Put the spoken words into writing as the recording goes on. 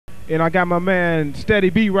And I got my man Steady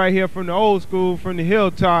B right here from the old school, from the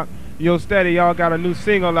Hilltop. Yo, Steady, y'all got a new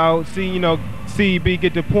single out. See, you know, CB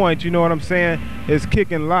Get the Point, you know what I'm saying? It's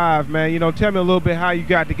kicking live, man. You know, tell me a little bit how you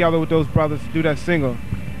got together with those brothers to do that single.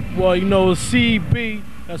 Well, you know, CB,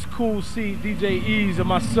 that's Cool C, DJ Ease, and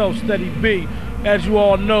myself, Steady B. As you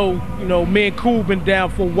all know, me and Cool been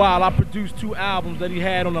down for a while. I produced 2 albums that he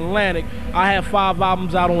had on Atlantic. I had 5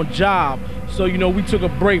 albums out on Job. So, we took a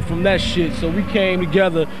break from that shit. So we came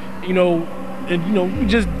together, and we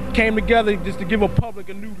just came together just to give a public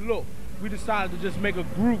a new look. We decided to just make a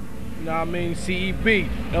group, you know what I mean,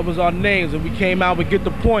 CEB, that was our names, and we came out with Get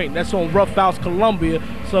the Point. That's on Rough House, Columbia,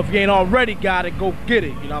 so if you ain't already got it, go get it,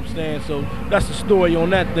 you know what I'm saying? So that's the story on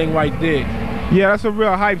that thing right there. Yeah, that's a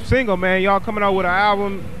real hype single, man. Y'all coming out with an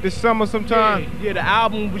album this summer sometime? Yeah, the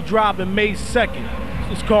album we dropping May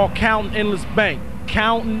 2nd. It's called Countin Endless Bank.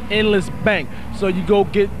 Countin Endless Bank. So you go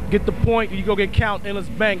get the point, you go get Countin Endless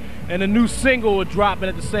Bank, and a new single will drop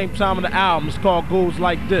at the same time of the album. It's called Goes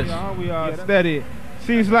Like This. Yeah, we are steady.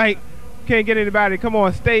 Seems like can't get anybody to come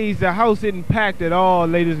on stage. The house isn't packed at all,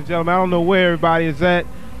 ladies and gentlemen. I don't know where everybody is at.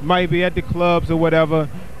 Might be at the clubs or whatever.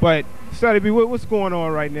 But Steady B, what's going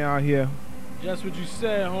on right now here? Just what you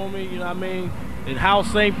said, homie, you know what I mean? The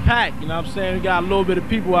house ain't packed, you know what I'm saying? We got a little bit of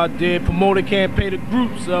people out there. Promoter can't pay the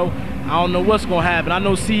group, so I don't know what's gonna happen. I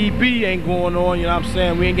know CEB ain't going on, you know what I'm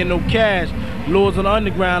saying? We ain't getting no cash. Lords of the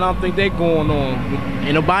Underground, I don't think they going on.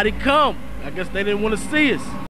 Ain't nobody come. I guess they didn't want to see us.